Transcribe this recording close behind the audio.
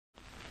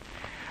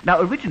Now,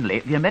 originally,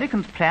 the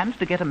Americans planned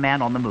to get a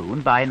man on the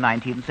moon by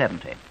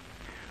 1970.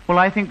 Well,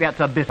 I think that's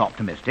a bit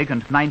optimistic,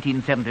 and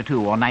 1972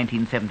 or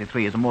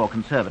 1973 is a more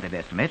conservative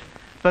estimate.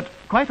 But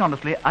quite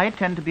honestly, I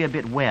tend to be a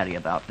bit wary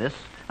about this,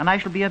 and I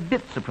shall be a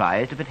bit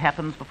surprised if it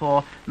happens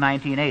before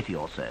 1980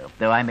 or so,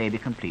 though I may be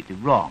completely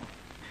wrong.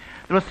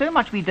 There is so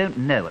much we don't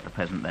know at the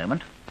present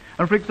moment,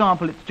 and for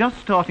example, it's just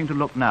starting to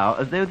look now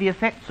as though the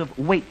effects of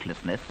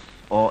weightlessness,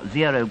 or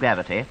zero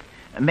gravity,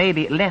 may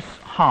be less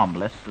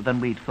harmless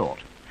than we'd thought.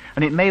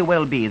 And it may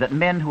well be that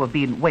men who have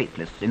been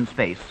weightless in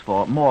space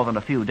for more than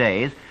a few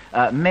days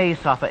may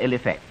suffer ill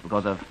effects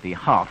because of the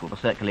heart or the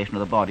circulation of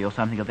the body or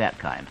something of that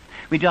kind.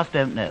 We just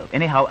don't know.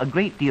 Anyhow, a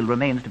great deal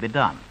remains to be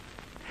done.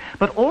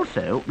 But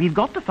also, we've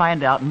got to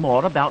find out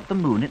more about the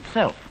moon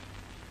itself.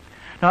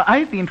 Now,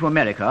 I've been to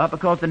America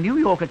because the New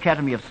York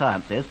Academy of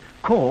Sciences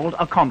called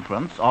a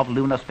conference of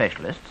lunar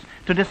specialists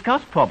to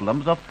discuss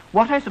problems of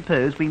what I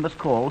suppose we must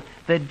call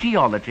the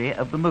geology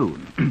of the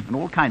moon. And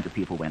all kinds of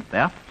people went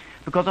there,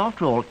 because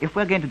after all, if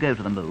we're going to go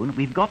to the moon,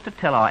 we've got to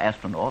tell our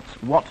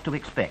astronauts what to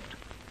expect.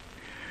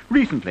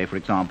 Recently, for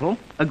example,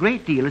 a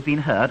great deal has been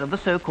heard of the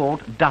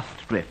so-called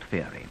dust drift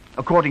theory,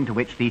 according to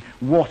which the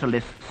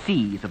waterless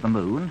seas of the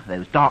moon,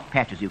 those dark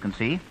patches you can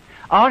see,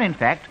 are in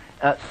fact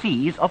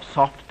seas of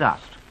soft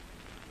dust.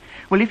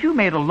 Well, if you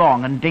made a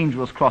long and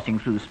dangerous crossing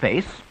through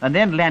space and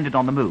then landed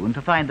on the moon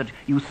to find that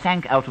you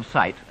sank out of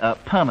sight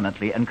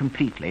permanently and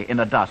completely in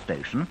a dust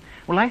ocean,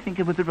 well, I think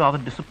it would be rather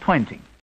disappointing.